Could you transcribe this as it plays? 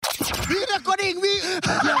We recording. Okay,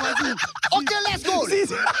 let's go.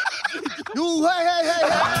 You, hey.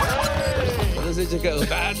 Kalau saya cakap,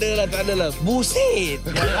 tak ada lah. Buset.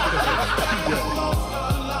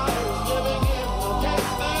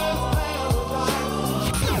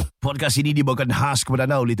 Podcast ini dibawakan khas kepada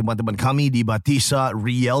anda oleh teman-teman kami di Batisah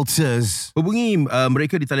Realtors. Hubungi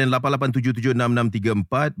mereka di talian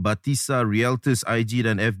 88776634. Batisah Realtors IG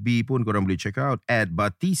dan FB pun korang boleh check out at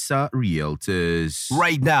Batisah Realtors.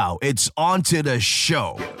 Right now, it's on to the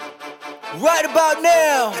show. Right about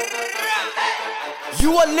now,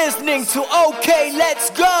 you are listening to Okay,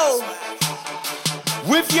 Let's Go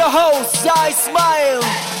with your hosts Zai Smile,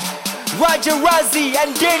 Raja Razi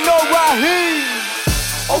and Dino Rahim.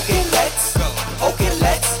 Okay, let's go. Okay,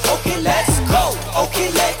 let's go. Okay, let's go. Okay,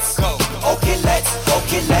 let's go. Okay, let's go.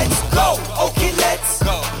 Okay, let's go. Okay, let's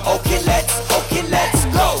go. Okay, let's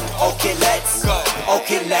go. Okay, let's go.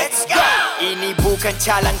 Okay, let's go. Ini bukan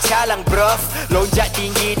calang-calang bruv, lonjak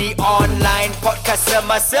tinggi di online podcast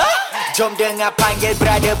semasa. Jom dengar panggil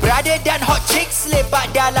brother-brother dan hot chicks lepak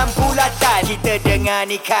dalam bulatan. Kita dengar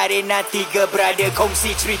ni Karina tiga brother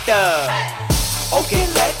kongsi cerita. Okay,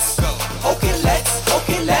 let's go. Okay, let's go.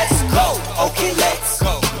 Okay, let's go. Okay, let's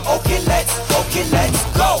go. Okay, let's go. Okay, let's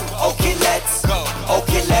go. Okay, let's go.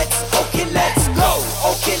 Okay, let's go. Okay, let's go.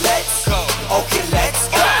 Okay, let's go. Okay, let's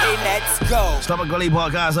go. Selamat kembali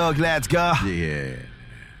podcast. Okay, let's go. Yeah.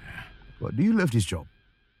 What, do you love this job?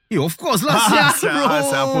 Of course lah, sial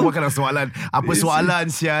bro. Apa bukan soalan? Apa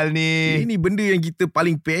soalan sial ni? Ini benda yang kita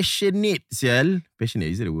paling passionate, sial.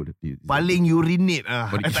 Passionate, is that the word? Paling urinate.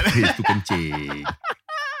 Itu kencing.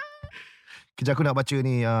 Kejap aku nak baca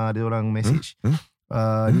ni, ada orang message.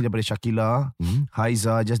 Ni daripada Shakila. Hi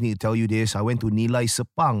Zah, just need to tell you this. I went to Nilai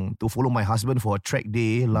Sepang to follow my husband for a track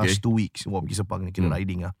day last 2 weeks. Wah, pergi Sepang ni, kira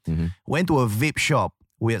riding lah. Went to a vape shop.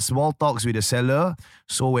 We had small talks with the seller.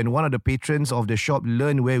 So when one of the patrons of the shop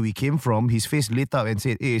learned where we came from, his face lit up and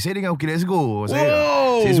said, saya dengar Okay Let's Go.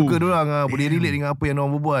 Saya suka diorang, boleh relate dengan apa yang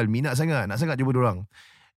diorang berbual. Minat sangat, nak sangat jumpa diorang.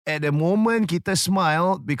 At the moment, kita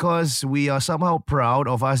smile because we are somehow proud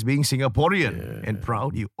of us being Singaporean and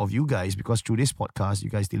proud of you guys because through this podcast, you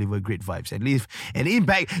guys deliver great vibes and leave an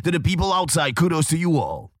impact to the people outside. Kudos to you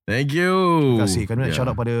all. Thank you. Terima kasih. Kami nak shout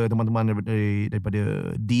out pada teman-teman daripada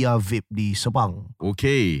Dia Vape di Sepang.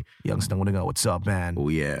 Okay. Yang sedang mendengar. What's up, man?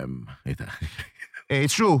 OEM.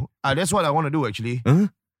 It's true. That's what I want to do actually.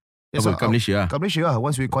 Kat Malaysia? Kat Malaysia lah.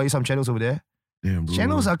 Once we acquire some channels over there. Damn,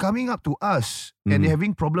 channels are coming up to us and they're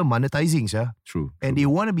having problem monetizing, True. And they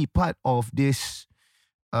want to be part of this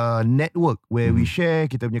network where we share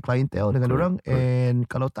kita punya clientele dengan orang. And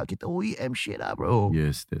kalau tak, kita OEM shit lah, bro.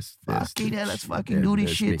 Yes, that's fucking hell, let's fucking do this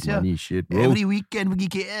shit, shit, bro. Every weekend pergi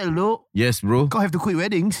KL, lo. Yes, bro. Kau have to quit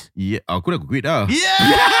weddings. Yeah, aku dah quit dah.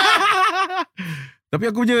 Yeah. Tapi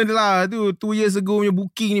aku punya lah, tu 2 years ago punya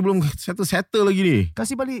booking ni belum settle lagi ni.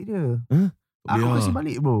 Kasih balik je. Aku kasih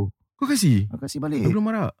balik, bro. Kau kasih? Aku kasih balik. Kau belum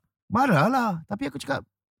marah? Marah lah. Tapi aku cakap,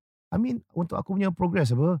 untuk aku punya progress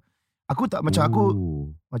apa, aku tak macam aku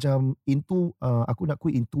nak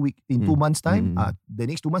quit in 2 months time. The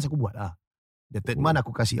next 2 months aku buat lah. The third month aku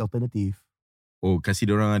kasih alternative. Kasih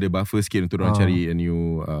diorang ada buffer sikit untuk diorang cari a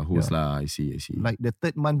new host lah. I see. Like the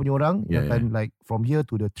third month punya orang, like from here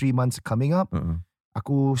to the 3 months coming up,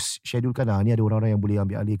 aku schedulekan lah, ni ada orang-orang yang boleh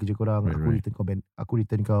ambil alih kerja korang. Aku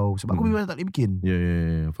return kau sebab aku memang tak boleh bikin.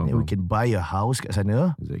 Faham. We can buy a house kat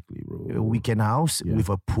sana. Exactly, bro. A weekend house with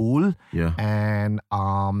a pool and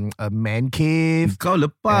a man cave. Kau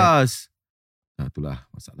lepas. Itulah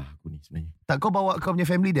masalah aku ni sebenarnya. Tak, kau bawa kau punya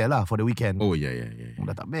family there lah for the weekend. Oh ya.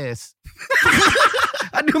 Dah tak best.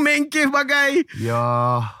 Ada man cave bagai.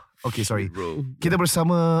 Okay, sorry. Bro. Kita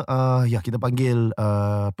bersama, kita panggil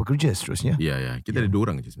pekerja seterusnya. Ya. Kita ada 2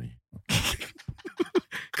 orang je sebenarnya.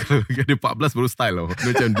 Kalau ada 14 baru style lah.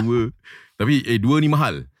 Macam 2. Tapi 2 ni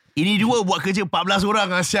mahal. Ini 2 buat kerja 14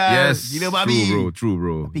 orang, Asyal. Yes. Gila babi. True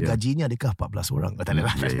bro. Tapi gajinya adakah 14 orang? Tak ada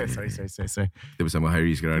lah. Sorry. Kita bersama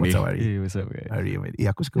Hairi sekarang ni. What's up, Hairi? What's up, guys? Hairi,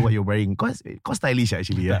 aku suka what you're wearing. Kau stylish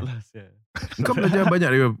actually. Kau belajar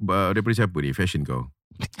banyak daripada siapa ni? Fashion kau?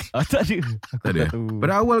 Tak ada.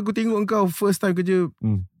 Pada awal aku tengok kau first time kerja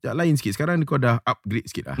lain sikit. Sekarang kau dah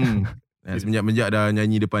upgrade sikit lah. Semenjak dah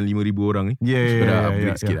nyanyi depan 5,000 orang ni. Kau dah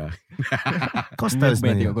upgrade sikit lah. Kau style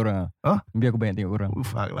sebenarnya tengok korang. Biar aku banyak tengok korang.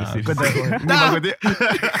 Fuck lah. Kau tak.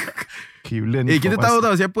 Kita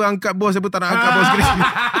tahu siapa angkat bos, siapa tak nak angkat bos.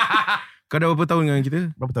 Kau dah berapa tahun dengan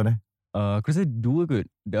kita? Berapa tahun Aku rasa 2 kot.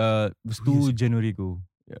 1 Januari aku.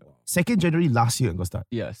 2nd January last year kau start?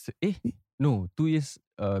 No, 2 years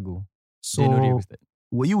ago. So, January aku start.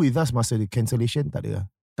 Were you with us masa the cancellation? Tak ada lah.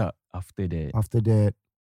 Tak, after that. After that.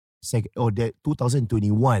 That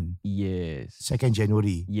 2021. Yes. 2nd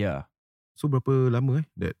January. Yeah. So berapa lama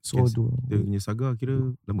that So kita punya saga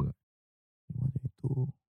kira lama tak?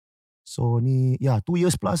 So ni 2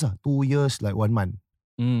 years plus lah. 2 years like 1 month.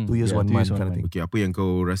 2 years 1 month kind of thing. Okay, apa yang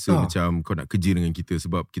kau rasa macam kau nak kerja dengan kita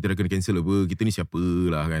sebab kita dah kena cancel apa? Kita ni siapa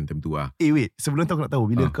lah kan time tu lah. Wait, sebelum tu aku nak tahu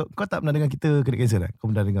bila kau tak pernah dengar kita kena cancel kan?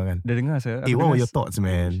 Kau pernah dengar kan? Dah dengar saya. What were your thoughts,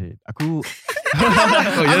 man? Shit. Aku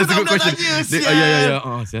that's a good question. Yeah.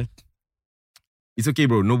 It's okay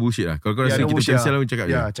bro, no bullshit lah. Kalau kau rasa kita cancel lah, cakap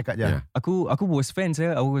je. Cakap je. Aku was fan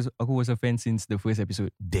saya. Aku was a fan since the first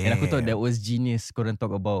episode. Damn. And aku thought that was genius. Korang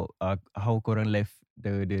talk about how korang left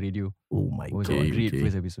the radio. Oh my It was god. a great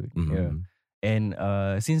first episode. Yeah. And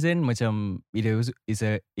since then macam it has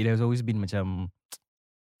always been macam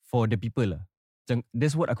for the people lah. Macam,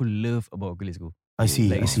 that's what aku love about Okay Let's Go. I see.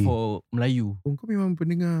 Like for Melayu. Oh, kau memang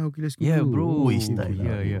pendengar Okay Let's Go. Yeah bro.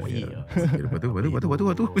 Yeah. Lepas tu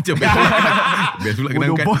macam best pula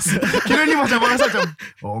kena angkat. Bos. Kira ni macam rasa macam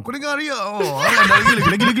kau dengar Ria.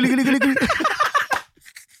 Lagi.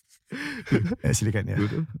 Silakan ya.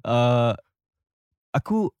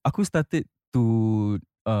 Aku started to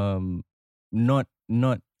not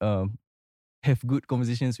have good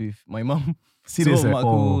conversations with my mom. Serious. So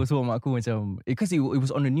mak aku macam because it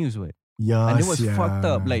was on the news what. Yeah. And it was fucked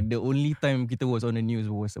up. Like the only time kita was on the news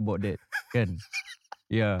was about that. Kan?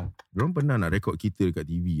 Yeah. Diorang pernah nak rekod kita dekat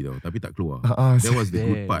TV tau, tapi tak keluar. That was the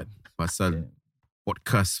good part. Pasal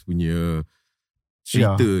podcast punya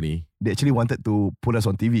cerita ni. They actually wanted to put us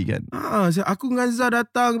on TV kan? Aku dengan Zah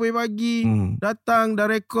datang pagi-pagi. Datang dah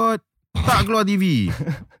rekod, tak keluar TV.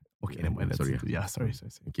 Okay, never mind. Sorry. Yeah, sorry.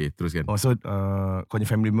 Okay, teruskan. So, kau punya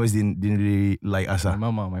family members didn't really like us lah?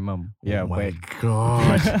 My mom. Yeah, oh my but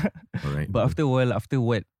god. Alright. But after what,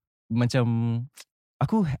 macam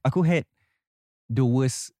aku had the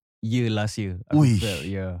worst year last year. Uish.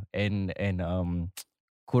 Yeah, and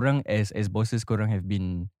korang as bosses, korang have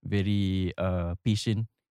been very patient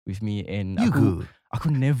with me, and aku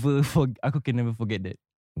can never forget that.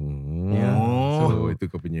 Yeah. So itu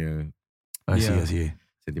kau punya I see.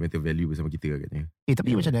 Sentimental value bersama kita agaknya.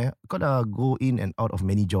 Tapi macam mana? Kau dah go in and out of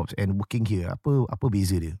many jobs and working here. Apa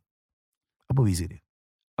beza dia?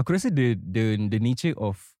 Aku rasa the nature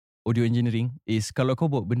of audio engineering is kalau kau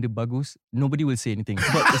buat benda bagus, nobody will say anything.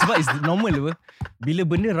 Sebab it's normal apa. Bila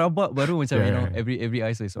benda rabak baru macam you know every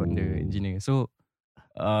eyes is on the engineer. So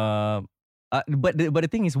but the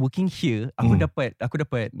thing is working here, aku dapat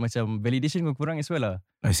macam validation dengan korang as well lah.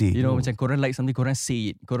 I see. You know macam korang like something, korang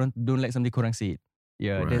say it. Korang don't like something, korang say it.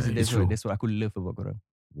 Yeah, right. that's what aku love about korang.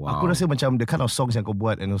 Wow. Aku rasa macam the kind of songs yang kau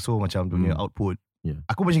buat and also macam dunia output. Yeah.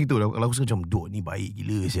 Aku macam gitu lah. Kalau aku rasa macam ni baik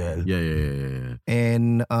gila sial. Yeah.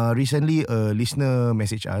 And recently a listener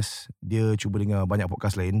message us. Dia cuba dengar banyak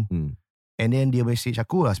podcast lain. And then dia message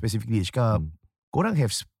aku lah specifically. Cakap korang have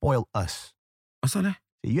spoiled us. Asal lah?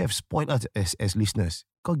 You have spoiled us as listeners.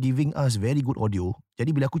 Kau giving us very good audio.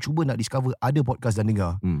 Jadi bila aku cuba nak discover ada podcast dan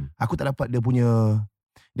dengar, aku tak dapat dia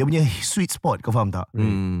punya sweet spot, kau faham tak?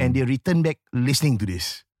 And they return back listening to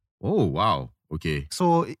this. Oh wow. Okay.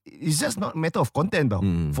 So it's just not matter of content tau.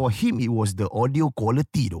 For him it was the audio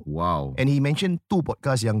quality though. Wow. And he mentioned 2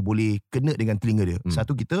 podcast yang boleh kena dengan telinga dia.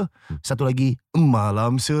 Satu kita, satu lagi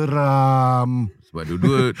Malam Seram. Sebab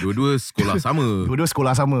dua-dua sekolah sama. Dua-dua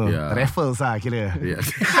sekolah sama. Yeah. Raffles lah kira. Yeah.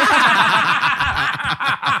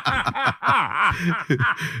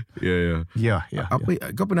 Apa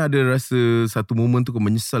kau pernah ada rasa satu momen tu kau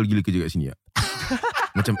menyesal gila kerja kat sini tak?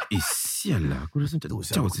 Macam sial lah, aku rasa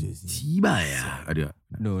macam tiba ya. Ada?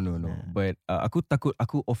 No. But aku takut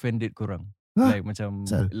aku offended korang. Like macam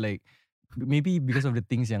like maybe because of the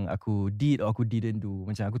things yang aku did or aku didn't do.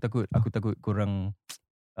 Macam aku takut korang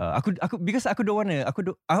because aku don't wanna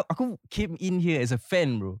aku came in here as a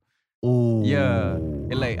fan bro. Oh. Yeah.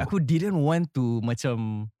 And like aku didn't want to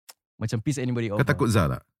macam piss anybody off. Kau takut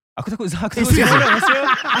Zah tak? Aku takut Zah.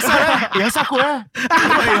 Asal aku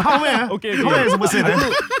Okay.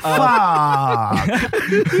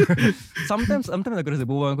 Sometimes aku rasa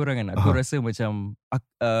berbual korang kan. Aku rasa macam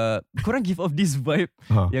korang give off this vibe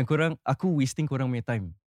yang aku wasting korang punya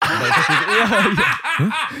time.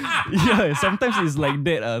 Yeah, sometimes it's like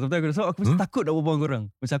that. Sometimes aku takut nak berbual korang.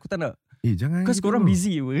 Macam aku tak nak. Jangan. Because korang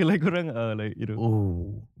busy. Like korang like you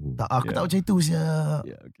know. Aku tak macam itu siap.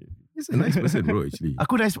 Yeah, okay. He's a nice person bro actually.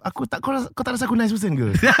 Kau tak rasa aku nice person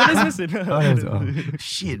ke? Nice person.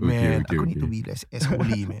 Shit man. Okay, Aku need to be less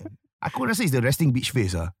holy man. Aku rasa it's the resting bitch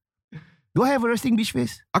face Do I have a resting bitch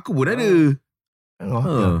face? Aku pun ada.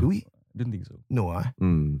 Do we? Don't think so. No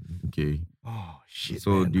Okay. Oh shit.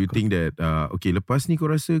 So man. do you think that okay, lepas ni kau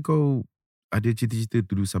rasa kau ada cita-cita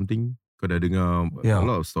to do something Kau dah dengar a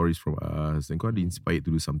lot of stories from us, and kau ada inspired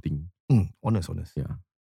to do something. Honest. Yeah.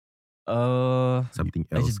 Something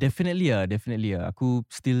Actually, else. definitely. Aku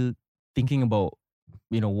still thinking about,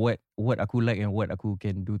 what aku like and what aku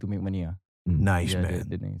can do to make money. Nice, man.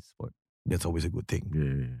 The nice spot. That's always a good thing.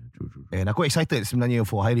 Yeah, true. And aku excited sebenarnya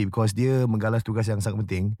for Hairi because dia menggalas tugas yang sangat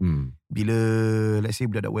penting. Bila let's say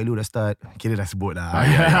budak-budak Welu dah start, kira dah sebut lah.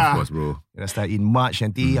 Yeah, of course, bro. Dah start in March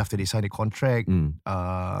nanti after they sign the contract.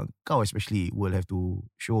 Kau especially will have to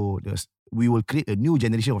show we will create a new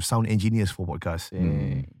generation of sound engineers for podcast.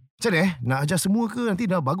 Macam mana nak ajar semua ke nanti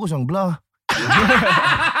dah bagus orang belah?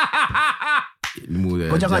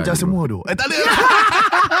 Kau jangan ajar semua tu. Tak ada.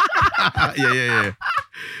 Yeah.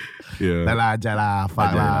 Dah lah ajar lah.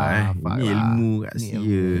 Fuck lah. Ni ilmu kat sia.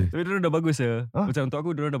 Tapi diorang dah bagus lah. Macam untuk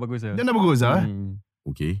aku diorang dah bagus lah. Dia dah bagus lah.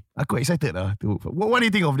 Okay. Aku excited lah. What do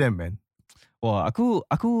you think of them, man? Wah,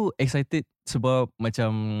 aku excited sebab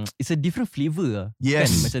macam it's a different flavour lah. Yes.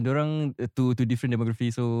 Kan? Macam diorang to different demography.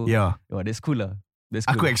 So that's cool lah.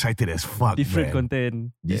 Aku excited as fuck, different man.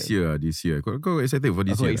 content. This year. Kau excited for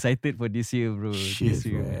this year? Aku excited for this year, bro. Shit, this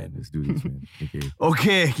year. Man, let's do this, man.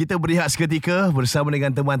 Okay, kita berehat seketika bersama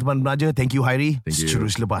dengan teman-teman penaja. Thank you, Hairi. Thank you.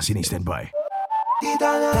 Terus lepas ini, stand by.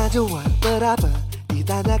 Ditanya jual berapa,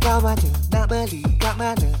 ditanya kawan nak beli kat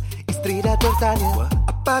mana. Isteri dah tertanya,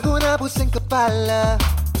 apa guna pusing kepala.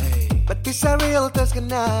 Batisah Realtors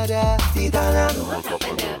kena ada. Ditanya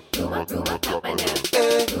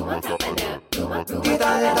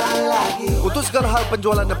ditanya lagi. Untuk segala hal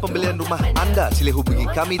penjualan dan pembelian rumah anda, sila hubungi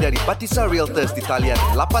kami dari Batisah Realtors di talian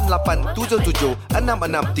 8877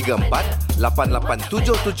 6634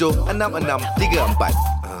 8877 6634.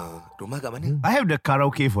 Rumah kat mana? I have the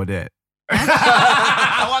karaoke for that.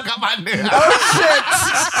 Awak kat mana? Oh shit.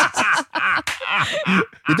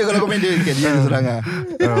 Itu kalau komen dia kan dia serang ah.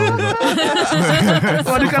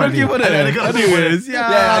 Oh, ada karaoke for that. Ada karaoke for that.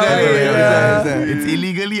 Ada. It's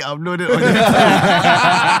illegally uploaded.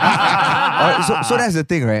 So that's the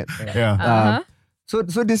thing, right? Yeah. So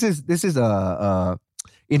this is a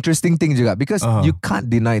interesting thing juga because you can't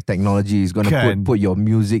deny technology is going to put your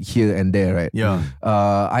music here and there, right? Yeah.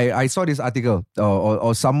 I saw this article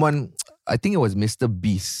or someone, I think it was Mr.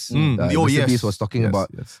 Beast. Mr. Beast was talking about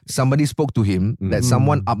somebody spoke to him that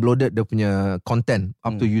someone uploaded the punya content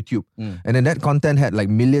up to YouTube, and then that content had like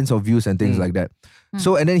millions of views and things like that.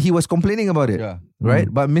 So and then he was complaining about it, right?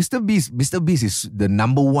 But Mr. Beast is the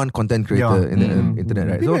number one content creator in the internet,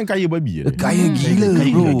 right? So kaya babi. Kaya gila,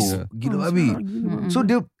 bro. Gila babi. So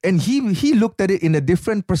he looked at it in a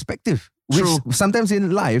different perspective. Which sometimes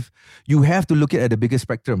in life you have to look at the bigger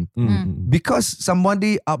spectrum. Because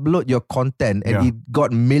somebody upload your content and it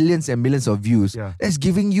got millions and millions of views, that's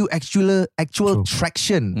giving you actual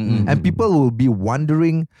traction. And people will be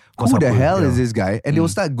wondering who the hell is this guy, and they will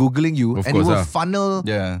start googling you, and you will funnel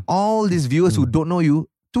all these viewers who don't know you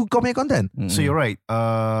to comment content. So you're right.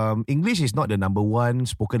 English is not the number one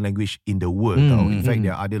spoken language in the world. Tau. In fact,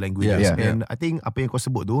 there are other languages. And I think apa yang kau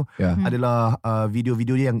sebut tu adalah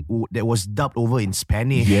video-video dia yang that was dubbed over in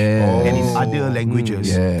Spanish and in other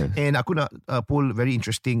languages. And aku nak pull very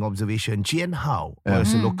interesting observation. Chien Hao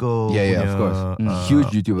was a local of course.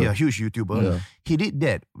 Huge YouTuber. Yeah, huge YouTuber. He did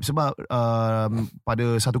that sebab pada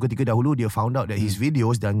satu ketika dahulu dia found out that his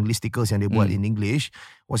videos dan listicles yang dia buat in English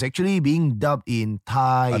was actually being dubbed in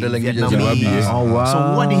Thai, Vietnamese. Oh, wow. So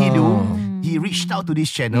what did he do? He reached out to these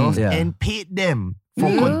channels and paid them for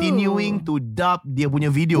continuing to dub dia punya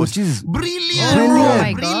videos. Which is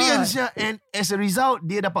brilliant, brilliant. And as a result,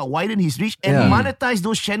 dia dapat widen his reach and monetize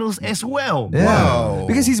those channels as well. Wow.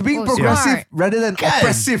 Because he's being progressive rather than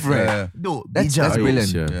oppressive, right? That's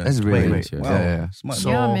brilliant. That's brilliant. Wow. Smart.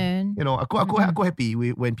 So, you know, aku happy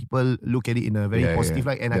when people look at it in a very positive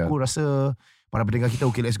light, and aku rasa para pendengar kita,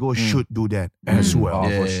 okay, let's go, should do that as well.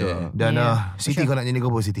 For sure. Dan Siti, kau nak nyanyi kau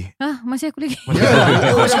apa, Siti? Masih aku lagi.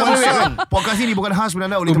 Podcast ini bukan khas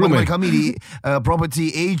beranda oleh teman-teman kami di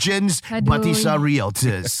Property Agents Batisah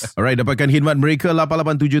Realtors. Alright, dapatkan khidmat mereka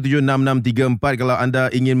 88776634 kalau anda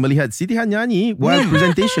ingin melihat Siti Han nyanyi while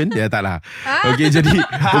presentation. Taklah. Okay, jadi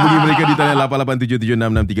hubungi mereka di talian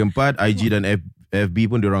 88776634. IG dan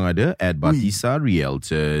FB pun diorang ada @Batisah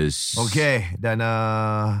Realtors. Okay, dan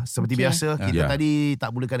seperti biasa kita tadi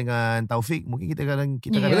tak mulakan dengan Taufik. Mungkin kita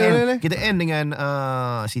end dengan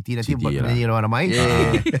Siti nanti bernyanyi ramai-ramai.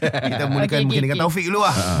 Kita mulakan mungkin dengan Taufik dulu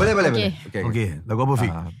lah. Boleh. Okay, lagu apa,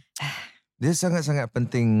 Fik? Dia sangat-sangat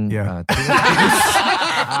penting.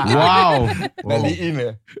 Wow.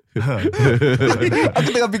 Balikin aku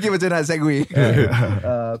tengah fikir macam nak segue.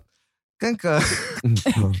 Kan Kau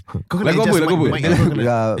kena lagu apa?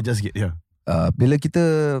 adjust sikit. bila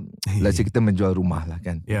kita let's say kita menjual rumah lah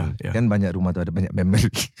kan. Kan banyak rumah tu ada banyak memory.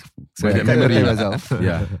 Banyak memory.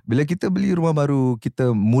 Bila kita beli rumah baru,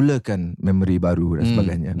 kita mulakan memory baru dan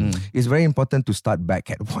sebagainya. It's very important to start back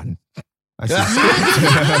at one.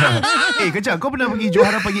 Kejap, kau pernah pergi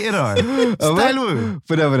Johara Pagi Era? Style lu?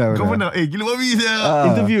 Pernah. Kau pernah? Gila babi saya.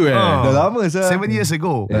 Interview Dah lama saya. 7 years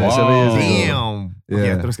ago. 7 years ago. Damn.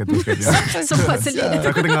 Okay, teruskan. Sempat selit.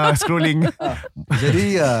 Aku tengah scrolling.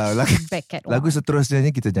 Jadi lagu seterusnya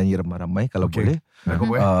kita nyanyi ramai-ramai kalau boleh.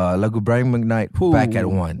 Lagu Brian McKnight, Back at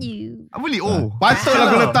One. Boleh? Patutlah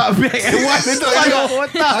kau letak Back at One.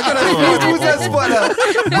 Aku dah susah spot lah.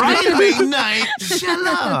 Brian McKnight.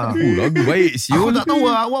 Syalah. Lagu baik siul. Aku tak tahu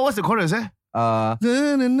what's the chorus One,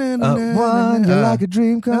 you're like a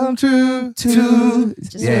dream come true. Two.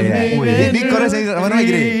 Ini chorus yang ramai-ramai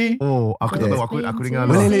gini. Aku tak tahu. Aku dengar.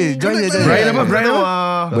 Boleh. Join je. Brian apa?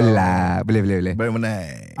 Boleh lah. Boleh. Brian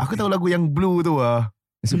McKnight. Aku tahu lagu yang Blue tu Blue.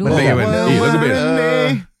 Lagu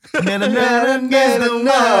band.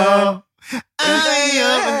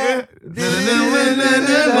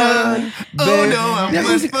 Kau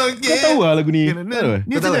tahu lah lagu ni.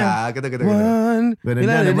 Kau tahu lah. Kata.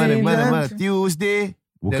 Tuesday.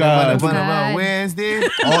 Bukan. Wednesday.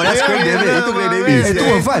 That's Craig David. Itu Craig David. Itu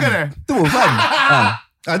pun fun.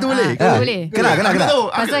 Itu boleh. Boleh. Kena.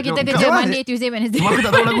 Pasal kita kerja Monday, Tuesday, Wednesday. Aku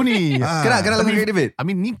tak tahu lagu ni. Kena lagu Craig David. I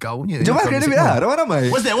mean ni kau punya. Jom Craig David lah.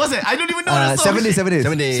 Ramai-ramai. What's that? I don't even know the song. 7 days.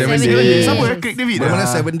 Sama Craig David. Mana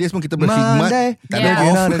 7 days pun kita berkhidmat. Monday,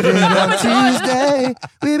 Tuesday,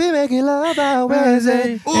 we be making love on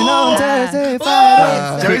Wednesday, and on Thursday,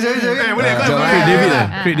 Friday. Boleh kau.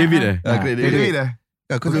 Craig David. Craig David.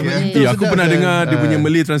 Aku aku pernah dengar dia punya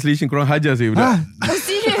Malay translation korang hajar saya budak.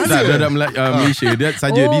 Dah Malaysia. Dia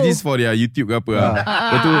saja this is for dia YouTube ke apa.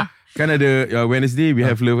 Lepas tu kan ada Wednesday we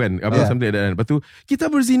have love kan. Something like that kan. Lepas tu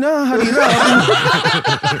kita berzina hari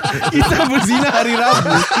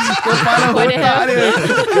Rabu. Kepala otak dia.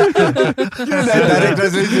 Direct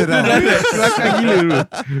translation lah. Kelakar gila tu.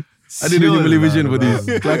 Ada dia punya Malay version for this.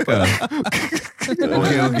 Kelakar.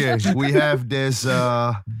 Okay. We have this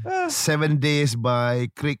 7 Days by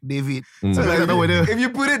Craig David. So I don't know whether If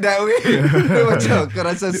you put it that way, macam kau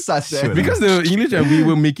rasa sus. Because the English we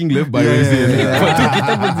were making love by Wednesday. Lepas tu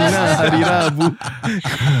kita berzina hari Rabu.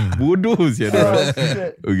 Bodoh siapa.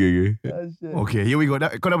 Okay, here we go.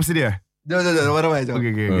 Kau dah bersedia? Jom, ramai-ramai.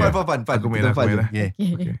 Okay. Fun. Aku main. Okay.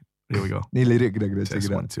 Here we go. Ni lirik kita check Test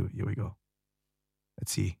it out. 1, 2. Here we go.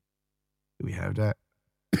 Let's see. Do we have that?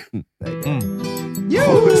 Lagu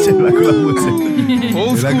lama.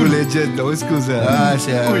 Lagu legend, old school sah.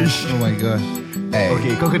 Oh my god.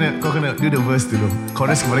 Okay, kau kena do the verse dulu.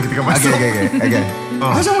 Chorus kemana kita akan masuk. Okay.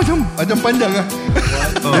 Macam pandang lah.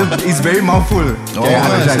 It's very mouthful.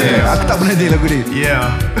 Aku tak pernah dengar lagu ni. Yeah.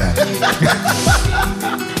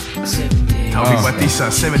 Taufik Batisah,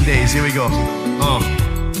 7 Days. Here we go.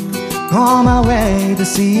 On my way to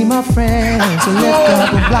see my friends who live a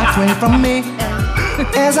couple blocks away from me.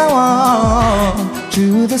 As I walk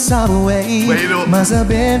through the subway, must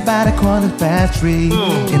have been by the 3:15.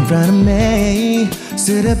 In front of me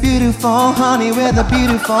stood a beautiful honey with a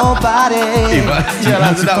beautiful body.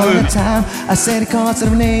 Once upon a time, I said the cost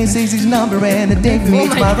of the name, 66 number, and the date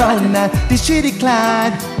me tomorrow night. Did she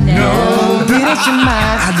decline? No. Didn't she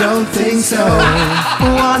mind? I don't think so.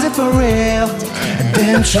 Was it for real?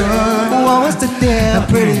 Damn sure. What was the deal? A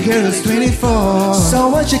pretty girl is 24. So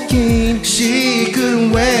was she keen? She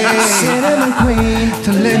couldn't wait. Cinnamon queen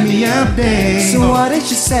to let me update. So what did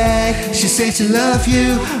she say? She said she loved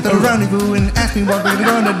you. The rendezvous and asked me what we were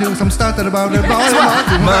gonna do. Some started about the boy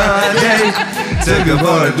on Monday. Took her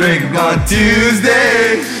for a drink on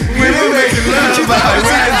Tuesday. We were making love by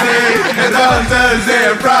Wednesday, and on Thursday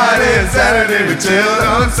and Friday and Saturday we chilled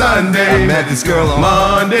on Sunday. I met this girl on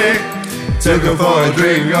Monday. Took her for a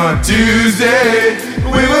drink on Tuesday.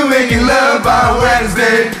 We were making love by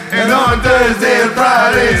Wednesday, and on Thursday and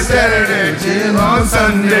Friday and Saturday chill on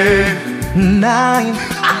Sunday. 9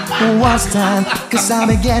 was time, cause I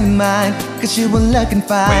been getting mine, cause you were looking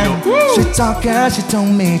fine. She talker, she told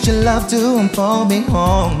me she loved to unfold me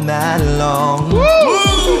all night long.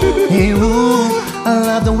 Hey, ooh, I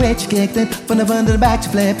love the way she kicked it, from the front to the back she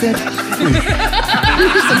flipped it.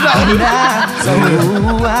 So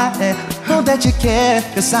I hope that you care,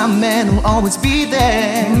 cause I'm a man who'll always be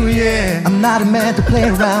there. I'm not a man to play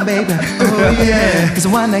around, baby. Cause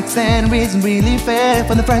one night stand isn't really fair.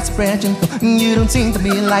 From the first impression, you don't seem to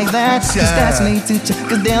be like that. Just ask me to check,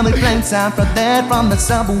 cause there'll be plenty time from there. From the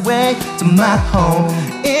subway to my home,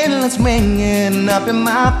 endless ringing up in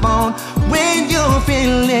my phone. When you're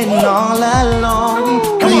feeling all alone,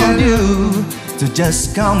 all you do So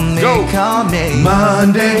just call me.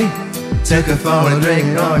 Monday, took her for a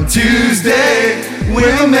drink on Tuesday. We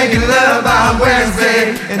were making love on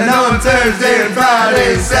Wednesday, and on Thursday and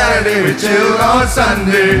Friday, Saturday we chilled on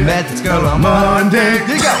Sunday. Met this girl on Monday,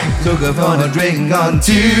 took her for a drink on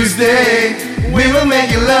Tuesday. We were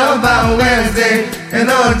making love on Wednesday, and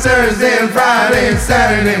on Thursday and Friday and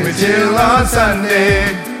Saturday we chilled on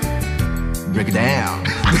Sunday. Break it down.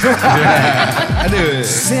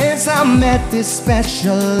 Since I met this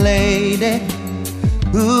special lady,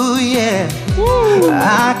 ooh yeah,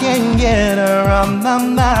 I can get her on my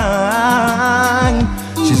mind.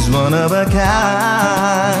 She's one of a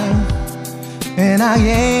kind, and I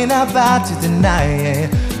ain't about to deny it.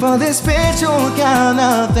 For this special kind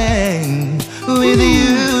of thing with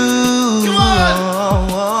you.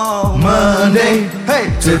 Monday,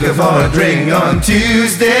 took her for a drink on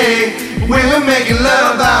Tuesday. We were making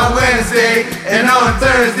love on Wednesday, and on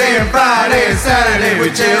Thursday and Friday and Saturday we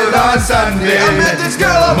chilled on Sunday. I met this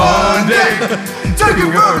girl on Monday, took her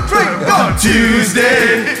for a drink on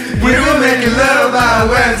Tuesday. We were making love on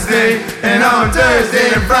Wednesday, and on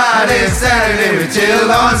Thursday and Friday and Saturday we chilled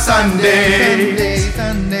on Sunday.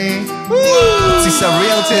 Sunday. Batisah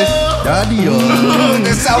Realtors. Daddy,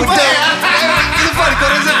 that's how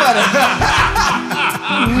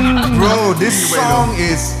Bro, this song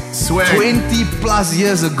is 20 plus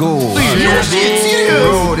years ago.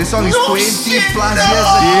 Bro, this song is 20 plus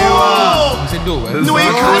years ago. No,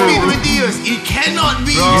 it can't be 20 years. It cannot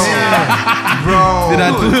be. Bro.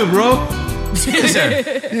 Bro. 20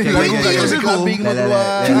 years ago.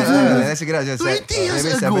 Let's check it out. 20 years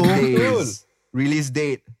maybe ago. 7 days. Release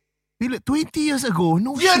date. 20 years ago.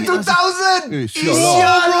 No Year shit. 2000.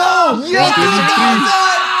 Inshallah. Year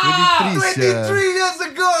 23 years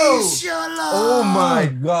ago. Inshallah. Oh my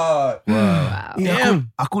God. Wow.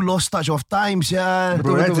 Aku lost touch of time, Syah.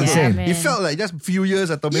 Bro, that's Yeah, insane. man. It felt like just a few years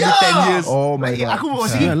atau maybe 10 years. Oh my God. Aku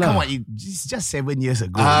was thinking, come on, it's just 7 years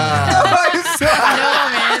ago.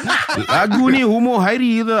 Lagu ni umur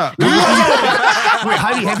Hairi ke tak? Wait,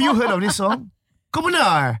 Hairi, have you heard of this song? Kau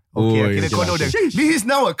benar? Okay, kau know them. This is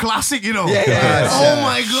now a classic, you know. Yes. Oh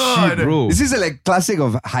my God. Shit, bro. This is like classic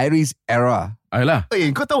of Hairi's era. Ayolah.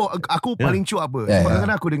 Kau tahu aku paling cuak apa? Yeah, Sebab yeah.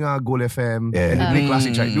 kadang-kadang aku dengar Gold FM Yeah. and they play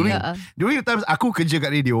classic track. During the times aku kerja kat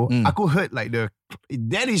radio, Mm. aku heard like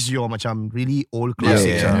that is your macam really old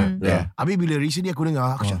classic. Yeah. Habis bila recently aku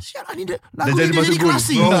dengar, aku cakap, sialah ni lagu Dah ni jadi dah masuk jadi gold.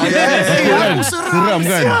 klasik. Oh, yes. Aku seram. Seram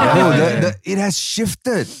kan? sial. Oh, it has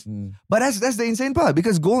shifted. But that's the insane part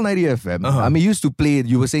because Gold 90 FM, I mean, used to play,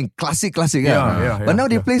 you were saying classic. Yeah, But now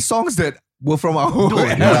they play songs that were from our old.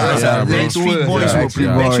 Backstreet Boys were playing.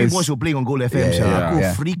 Backstreet Boys were playing on Gold FM. Aku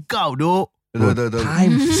yeah. freak out, dok.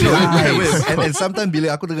 Time flies. And sometimes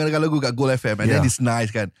bila aku dengar lagu kat Gold FM and then it's nice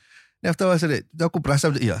kan. Then after I said aku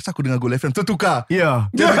perasan macam, asal aku dengar Gold FM tertukar. Yeah.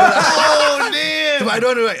 Oh damn. Sebab I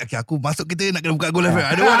don't know, okay, aku masuk kita nak kena buka Gold FM.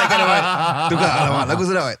 I don't want that kind of tukar. Alamak, lagu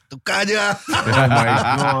sedap. Tukar je. Oh my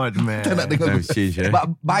God, man. Tak nak dengar Times change, But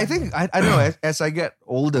I think I don't know as I get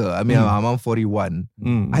older. I mean, I'm 41.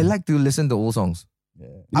 I like to listen to old songs.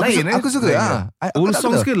 Aku suka. Old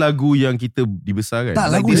songs ke lagu yang kita dibesarkan? Tak,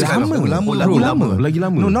 lagu lama. Lagi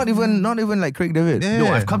lama. No, not even like Craig David.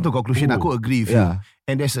 No, I've come to a conclusion. Aku agree with you.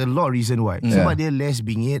 And there's a lot of reason why. Sebab dia less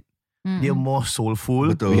bingit, dia more soulful,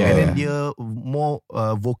 Betul. and then dia more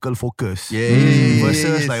vocal focus.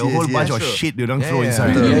 Versus like a whole bunch of shit dia orang throw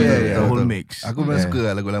inside the whole mix. Aku memang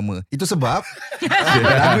suka lagu lama. Itu sebab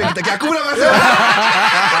lagu yang kita aku pula masuk.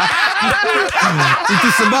 Itu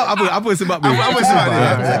sebab apa? Apa sebab dia? Apa sebab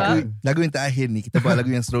dia? Lagu yang terakhir ni kita buat lagu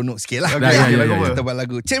yang seronok sikit lah. Kita buat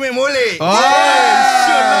lagu Cemek Molek.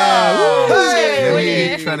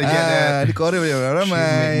 Trying to get that. Di Korea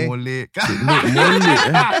ramai. Molek. Molek.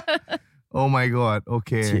 Oh my God.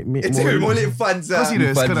 Okay. Cemek Molek fun Kau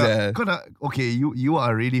serious? Fun Kau nak okay, you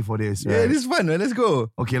are ready for this, Yeah, right? this is fun man. Let's go.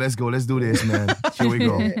 Okay, let's go. Let's do this, man. Here we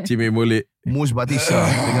go. Cimek Molek. Mus Batisah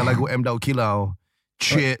dengan lagu M. Daud Kilau.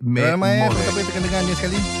 Cemek Ramai Molek. apa yang dengar ni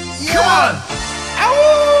sekali. Come on!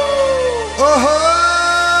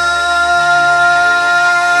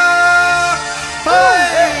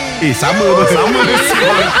 Sama.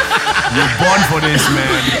 You're born for this,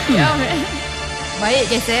 man. Yeah, man. Baik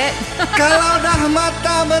keset. Kalau dah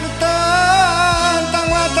mata bertentang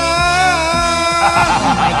mata.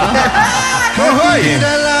 Di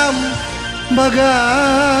dalam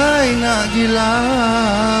bagai nak gila.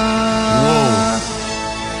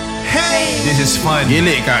 Hey. This is fun.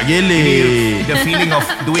 Gelek kak, gelek. The feeling of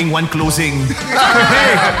doing one closing.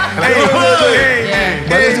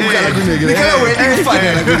 Bagus buka lagu ni. Ni kalau wedding fun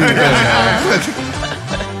lagu ni.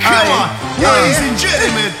 Come on, ladies and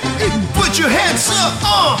gentlemen, put your hands up.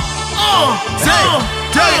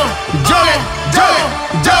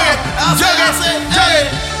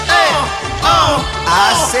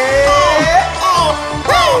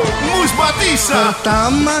 Mus Batisah.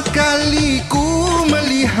 Pertama kali ku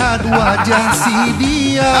melihat wajah si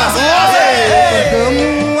dia,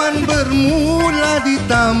 pertemuan bermula di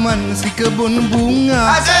taman si kebun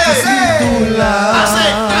bunga. Disitulah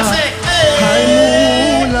hai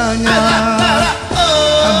mulanya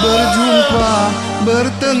berjumpa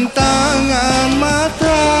bertentangan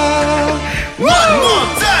mata.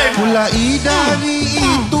 Mulai dari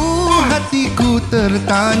itu hatiku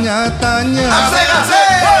tertanya-tanya,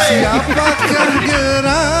 siapakah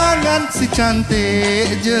gerangan si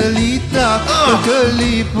cantik jelita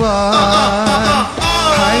berkelipan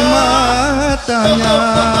hai matanya,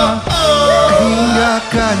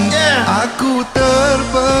 hinggakan aku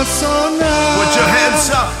terpesona. Put your hands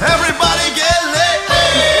up, everybody get lit.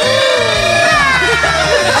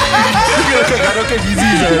 Karaoke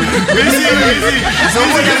busy saya. Busy.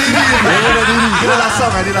 Semua dah diri. Kita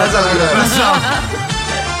lasang.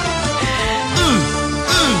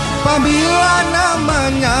 Apabila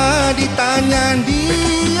namanya ditanya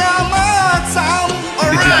dia macam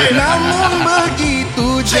orang, namun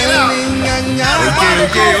begitu jelingannya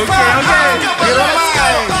aku faham.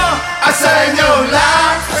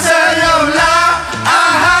 Senyumlah,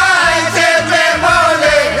 ahai cebe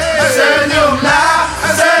boleh. Senyumlah,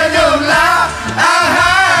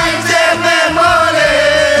 ahai cebe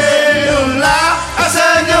boleh.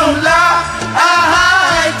 Senyumlah,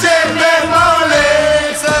 ahai cebe boleh.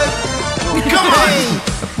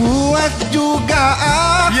 Puas juga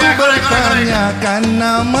aku bertanyakan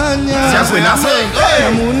namanya. Siapa nama?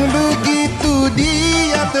 Namun begitu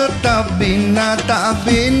dia tetap bina tak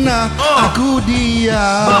bina. Aku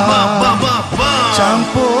diam,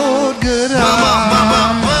 campur gerak.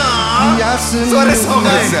 Dia senyum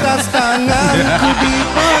atas tanganku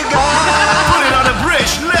dipegang. Put it on the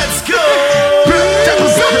bridge, let's go.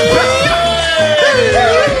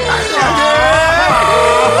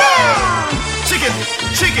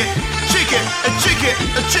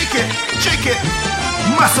 Chicken.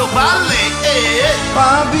 Masuk balik.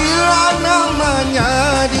 Apabila namanya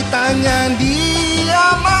ditanya dia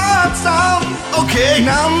macam Okay.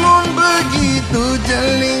 namun begitu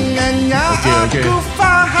jelingannya aku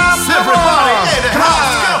faham. Everybody in the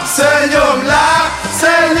house, go. Senyumlah,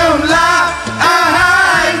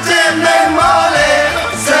 ahai cebe boleh.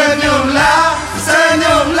 Senyumlah,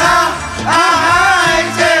 ahai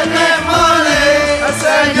cebe boleh.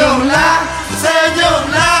 Senyumlah,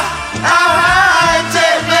 ahai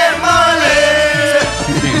cebe boleh.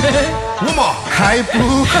 One more. Hai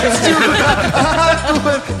puas juga aku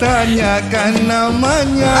bertanyakan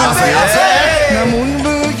namanya. Namun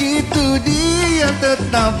begitu dia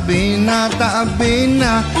tetap bina tak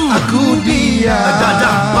bina. Aku diam,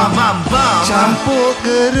 campur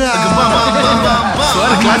gerak.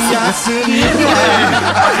 Suara klasik. Dia senyum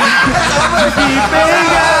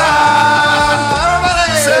dipegang.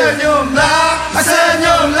 Senyumlah,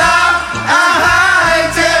 ahai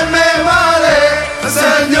cebe boleh.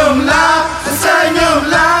 Senyumlah,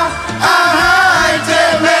 ahai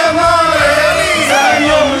cebe boleh.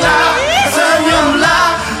 Senyumlah,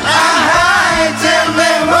 ahai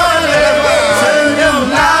cebe boleh.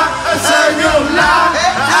 Senyumlah,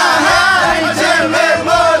 ahai cebe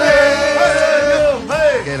boleh.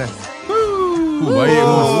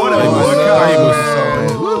 Baik, Mus.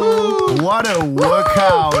 What a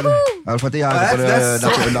workout. Al-Fatihah kepada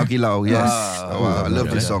Datuk Endang Kilau. Yes. I love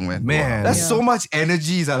this song, man. That's so much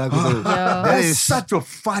energy lagu tu. That is such a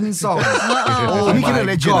fun song. Oh, my a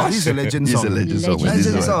legend. gosh. This is a legend It's song. a legend song. man.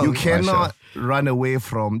 Legend This song. one. You cannot run away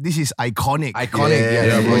from. This is iconic. It's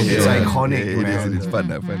Yeah. iconic, It is. man. It's fun.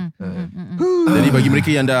 Jadi bagi mereka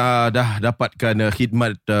yang dah dapatkan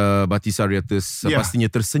khidmat Batisah Realtors, pastinya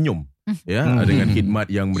tersenyum dengan khidmat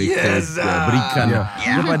yang mereka berikan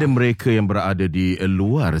kepada mereka yang berada di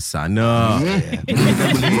luar sana.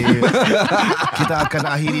 Kita akan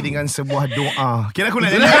akhiri dengan sebuah doa. Kira aku nak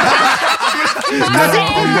nyanyi.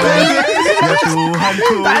 Ya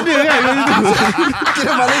Tuhanku. Tak ada kan?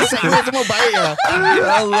 Kira balik segmen semua baik lah.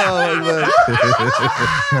 Allah Akbar.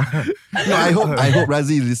 No, I hope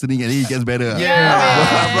Razi is listening and he gets better.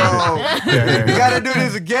 We gotta do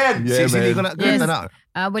this again. Sini kau nak ke tak nak?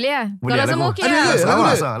 Boleh lah. Boleh Kalau lagu. semua okey Ada lah. ke? Lagu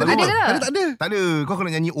Ada Rasa? Lagu ke apa? tak? Tak ada. Kau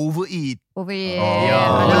kena nyanyi Overeat. Boleh.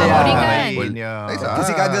 boleh lah. Boring kan?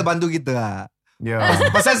 Kasih Kagel bantu kita lah. Ya.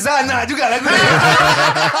 Pasal Zan nak juga lagu ni.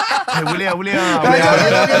 Boleh lah. Okey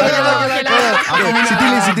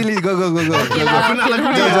lah. Siti Lee, go. Okey lah. Aku nak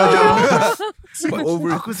lagu dia. Jom.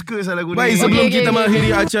 Aku suka lagu ni. Baik, sebelum kita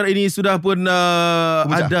mengakhiri acara ini, sudah pun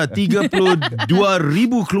ada 32,000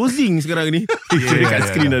 closing sekarang ni.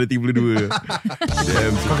 Kat skrin ada 32.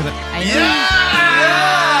 Kau kena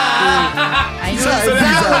I know Zah will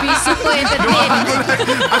be super entertained.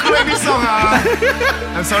 Aku like this song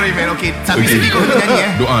I'm sorry man. Okay, tapi sedih kau kena nyanyi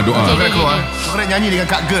Doa Kau kena keluar. Kau kena nyanyi dengan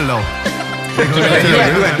Kak Girl tau.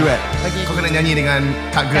 Duet. Kau kena nyanyi dengan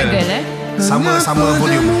Kak Girl. Kak Girl, Sama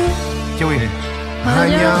volume. Okay weh.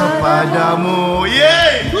 Hanya padamu.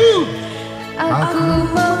 Yeay. Aku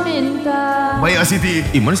meminta. Baik Siti.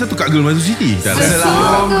 Mana satu Kak Girl, mana satu Siti?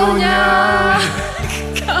 Sesungguhnya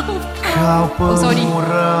Kau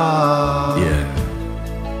pemurah.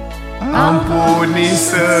 Ampuni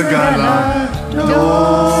segala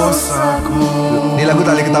dosaku. Ni lagu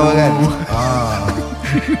tak boleh ketawa kan?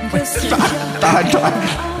 Tahan.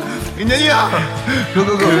 Nyanyi lah. Go.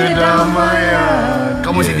 Kedamaian.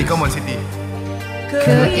 Come on Siti.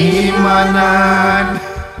 Keimanan,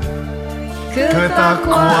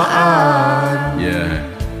 ketakwaan.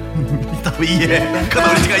 Tapi kau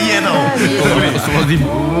tak boleh cakap tau.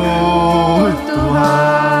 Oh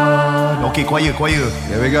Tuhan. Okay, choir.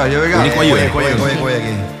 Here we go. Ini choir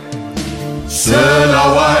again.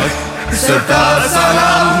 Selawat serta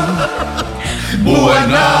salam buat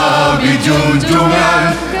Nabi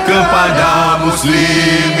junjungan kepada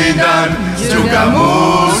muslimin dan juga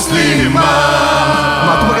muslimah.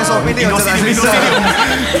 Aku pakai suara pendek macam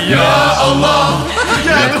Ya Allah,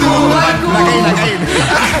 ya Tuhanku,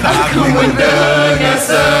 aku mendengar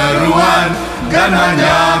seruan dan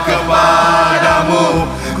hanya kepadamu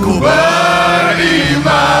ku beriman.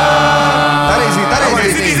 Tarik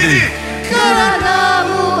sini.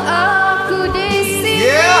 Keranamu aku di sini.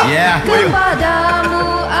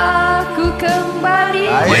 Kepadamu aku kembali.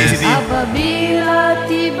 Apabila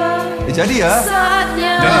tiba jadi ya.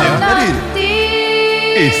 saatnya nanti.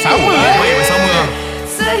 Sama.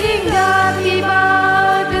 Sehingga tiba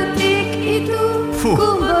detik itu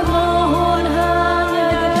ku bermohon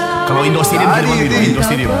hanya. Kalau Indo Stadium kita panggil Indo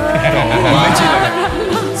Stadium.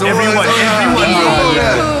 Everyone bro.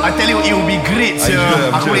 I tell you it will be great.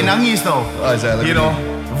 Aku boleh nangis tau. You know,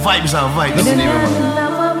 vibes. Oh,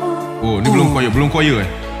 ni belum choir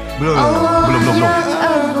Belum.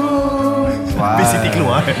 Basically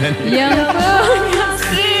keluar. Yang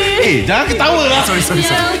pengasih. Jangan ketawa lah. Sorry.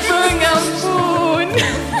 Yang pengampun.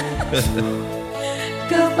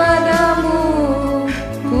 Kepadamu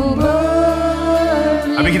ku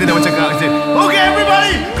beri. Habis kita dah macam cakap. Okay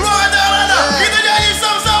everybody, keluar anda. Kita nyanyi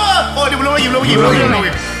sama-sama. Oh dia belum lagi.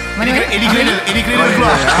 Eddie Cradle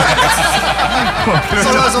keluar.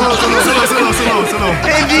 Solo.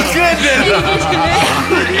 Eddie Cradle.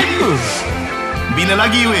 Bila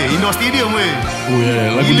lagi weh? Indoor Stadium weh.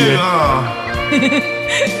 Lagu ni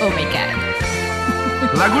Oh my god.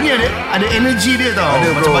 Lagu ni ada energy dia tau.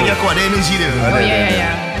 Macam bagi aku ada energy dia.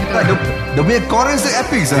 Ya. Dia punya chorus tu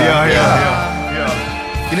epic sah. Ya.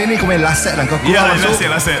 Ini kau main last set lah. Kau keluar masuk.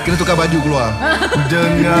 Last set. Kita tukar baju keluar.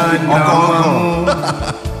 Dengan namamu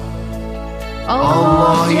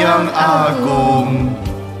Allah yang agung,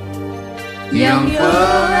 yang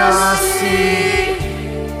pengasih,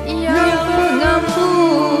 yang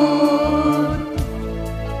pengampun.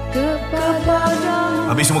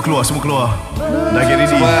 Kepadamu. Habis semua keluar. Dah get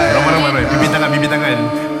ready. Ramai-ramai. Bibir tangan.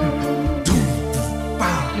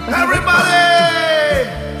 Everybody!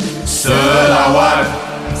 Selawat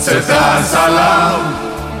serta salam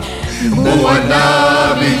buat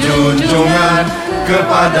Nabi junjungan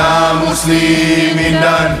kepada muslimin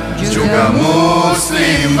dan juga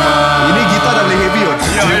muslimah. Ini gitar dah boleh heavy.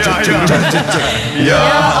 Ya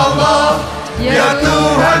Allah, ya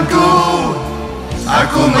Tuhanku,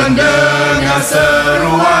 aku mendengar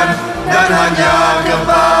seruan dan hanya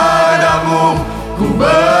kepadamu ku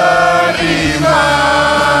beriman.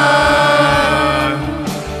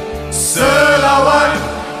 Selawat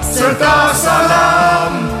serta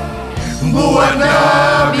salam buat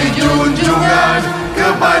Nabi junjungan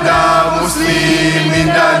kepada muslimin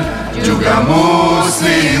dan juga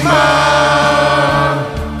muslimah.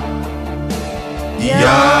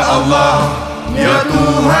 Ya Allah, ya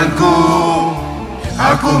Tuhanku,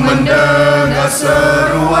 aku mendengar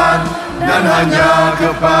seruan dan hanya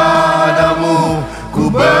kepadamu ku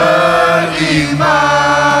beriman.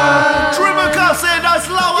 Terima kasih dan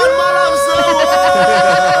selamat malam semua.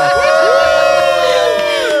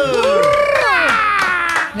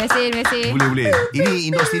 Terima kasih. Boleh. Ini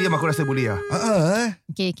indoor stadium aku rasa boleh lah.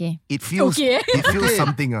 Okay. It feels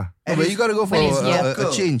something lah. But you gotta go for Boleh, a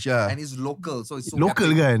change. And it's local, so it's so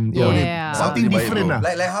Local kan? Yeah. Something different lah.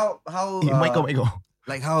 Like how Mic kau.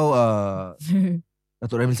 like how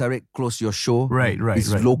Dato' Ramil Sarip close your show. Right. It's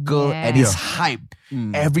local and it's hype.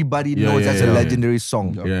 Everybody knows that's a legendary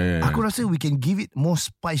song. Aku rasa we can give it more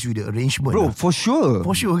spice with the arrangement. Bro, for sure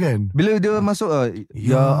kan. Bila dia masuk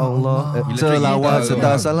Ya Allah, selawat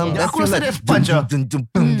serta salam, aku rasa that's punch. You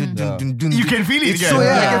can feel it kan? So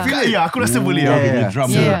I can feel it. Ya, aku rasa boleh.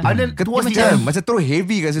 And then towards the end, macam terus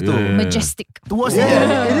heavy kat situ. Majestic. Towards the end,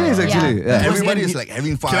 it is actually. Everybody is like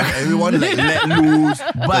having fun. Everyone like let loose.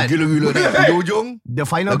 But gila-gila di ujung. The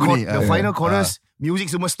final chorus, music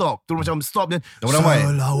semua stop. Terus macam stop then. Ramai.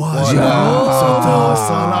 Salawat.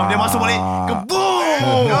 Salam. Dia masuk balik.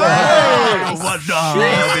 Keboom. Wadah.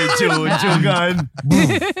 Bejo kan.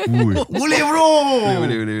 Boleh bro.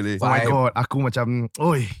 Boleh. Oh my god. Aku macam,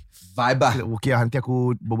 vibe lah. Okay lah, nanti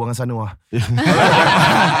aku berbual dengan Sanu lah.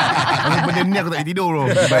 Benda ni aku tak boleh tidur bro.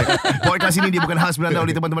 Baik. Podcast ini dia bukan khas beranda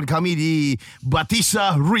oleh teman-teman kami di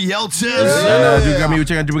Batisah Realtors. Dan juga kami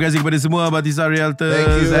ucapkan terima kasih kepada semua Batisah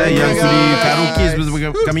Realtors yang sudi karaoke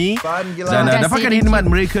bersama kami. Dan dapatkan khidmat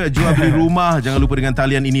mereka jual beli rumah. Jangan lupa dengan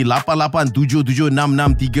talian ini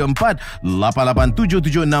 88776634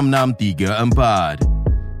 88776634.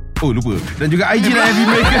 Oh lupa. Dan juga IG dan FB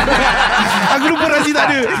mereka. Aku lupa Razi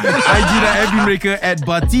tak ada. IG dan FB mereka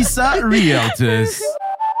 @Batisah Realtors.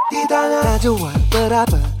 Ditanya jual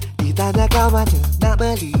berapa, ditanya kat mana, nak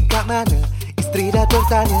beli kat mana, isteri dah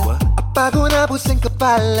tertanya, apa guna pusing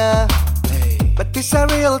kepala.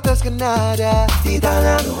 Batisah Realtors kena ada.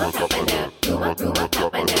 Ditanya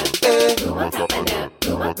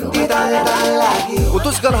ditanya lagi.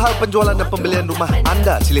 Untuk segala hal penjualan dan pembelian rumah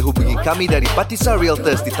anda, sila hubungi kami dari Batisah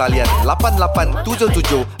Realtors di talian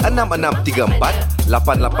 8877 6634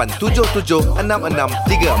 8877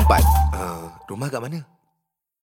 6634. Rumah kat mana?